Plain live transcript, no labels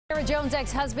Sarah Jones'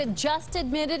 ex-husband just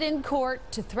admitted in court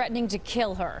to threatening to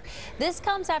kill her. This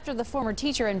comes after the former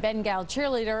teacher and Bengal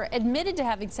cheerleader admitted to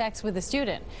having sex with a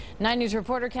student. 9 News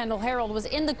reporter Kendall Harold was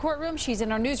in the courtroom. She's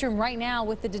in our newsroom right now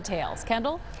with the details.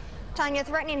 Kendall? Tanya,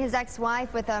 threatening his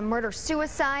ex-wife with a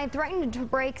murder-suicide, threatening to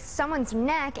break someone's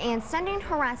neck, and sending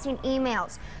harassing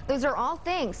emails. Those are all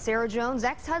things Sarah Jones'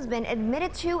 ex-husband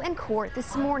admitted to in court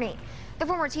this morning. The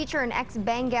former teacher and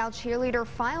ex-Bengal cheerleader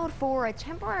filed for a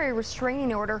temporary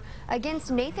restraining order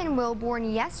against Nathan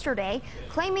Wilborn yesterday,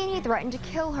 claiming he threatened to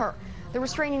kill her. The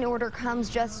restraining order comes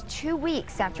just 2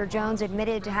 weeks after Jones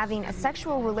admitted to having a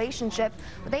sexual relationship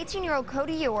with 18-year-old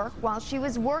Cody York while she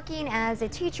was working as a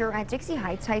teacher at Dixie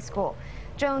Heights High School.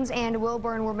 Jones and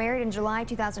Wilborn were married in July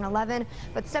 2011,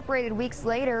 but separated weeks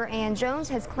later, and Jones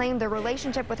has claimed the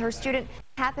relationship with her student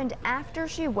happened after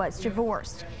she was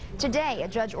divorced. Today, a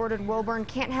judge ordered Wilborn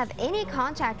can't have any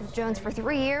contact with Jones for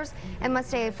 3 years and must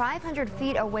stay 500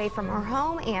 feet away from her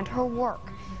home and her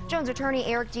work. Jones attorney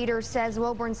Eric Dieter says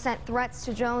Wilborn sent threats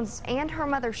to Jones and her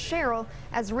mother Cheryl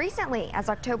as recently as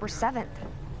October 7th.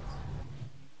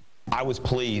 I was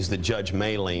pleased that Judge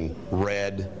Mailing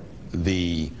read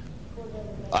the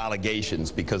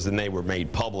allegations because then they were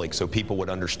made public so people would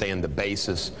understand the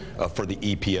basis for the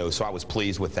EPO, so I was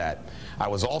pleased with that. I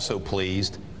was also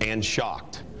pleased and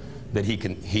shocked that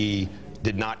he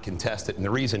did not contest it, and the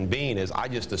reason being is I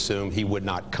just assumed he would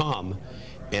not come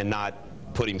and not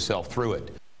put himself through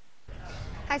it.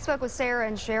 I spoke with Sarah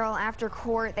and Cheryl after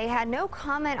court. They had no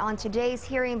comment on today's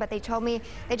hearing, but they told me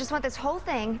they just want this whole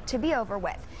thing to be over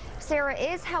with. Sarah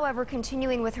is, however,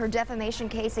 continuing with her defamation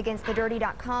case against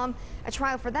thedirty.com. A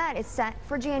trial for that is set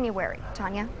for January.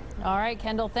 Tanya? All right,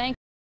 Kendall, thanks.